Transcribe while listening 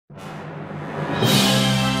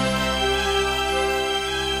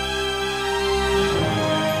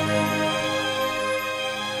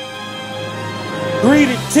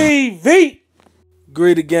IamGreedytv.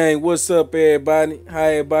 Greedy gang, what's up everybody? How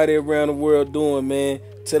everybody around the world doing, man?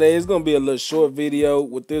 Today it's gonna be a little short video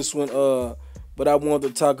with this one, but I want to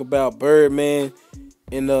talk about Birdman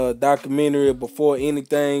in the documentary Before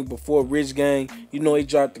Rich Gang. You know, he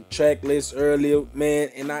dropped the track list earlier, man,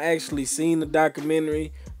 and I actually seen the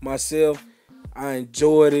documentary myself. I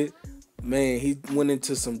enjoyed it, man. He went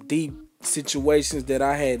into some deep situations that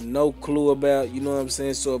I had no clue about, you know what I'm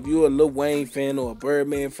saying? So if you're a Lil Wayne fan or a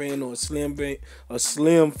Birdman fan or a Slim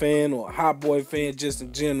fan or a Hot Boy fan, just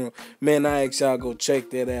in general, man, I ask y'all go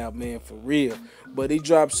check that out, man, for real. But he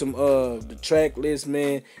dropped some the track list,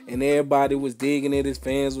 man, and everybody was digging it. His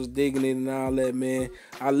fans was digging it and all that, man.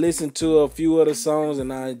 I listened to a few of the songs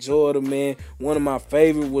and I enjoyed them, man. One of my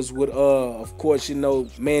favorite was with of course, you know,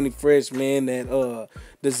 Manny Fresh, man, that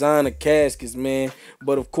Designer Caskets, man.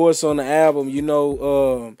 But of course on the album, you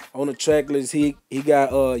know, on the track list, he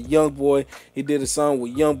got Young Boy. He did a song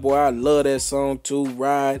with Young Boy. I love that song too,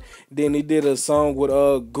 Ride. Then he did a song with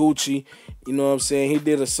Gucci. You know what I'm saying? He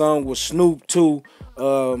did a song with Snoop too.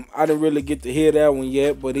 I didn't really get to hear that one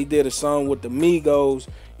yet, but he did a song with the Migos.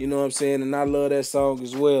 You know what I'm saying? And I love that song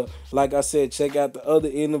as well. Like I said, check out the other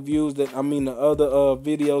interviews the other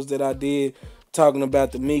videos that I did talking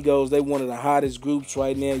about the Migos. They one of the hottest groups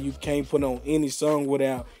right now. You can't put on any song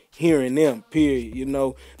without hearing them, period. You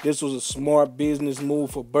know, this was a smart business move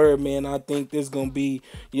for Birdman. I think this gonna be,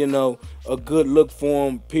 you know, a good look for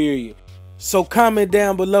him, period. So comment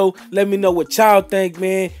down below, let me know what y'all think,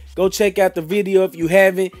 man. Go check out the video if you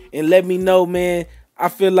haven't and let me know, man. I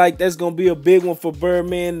feel like that's gonna be a big one for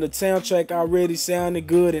Birdman. The soundtrack already sounded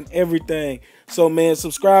good and everything. So man,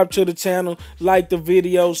 subscribe to the channel, like the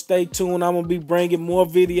video, stay tuned. I'm gonna be bringing more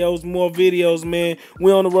videos, man.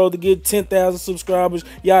 We on the road to get 10,000 subscribers.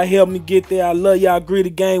 Y'all help me get there. I love y'all, Greedy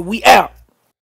Gang. We out.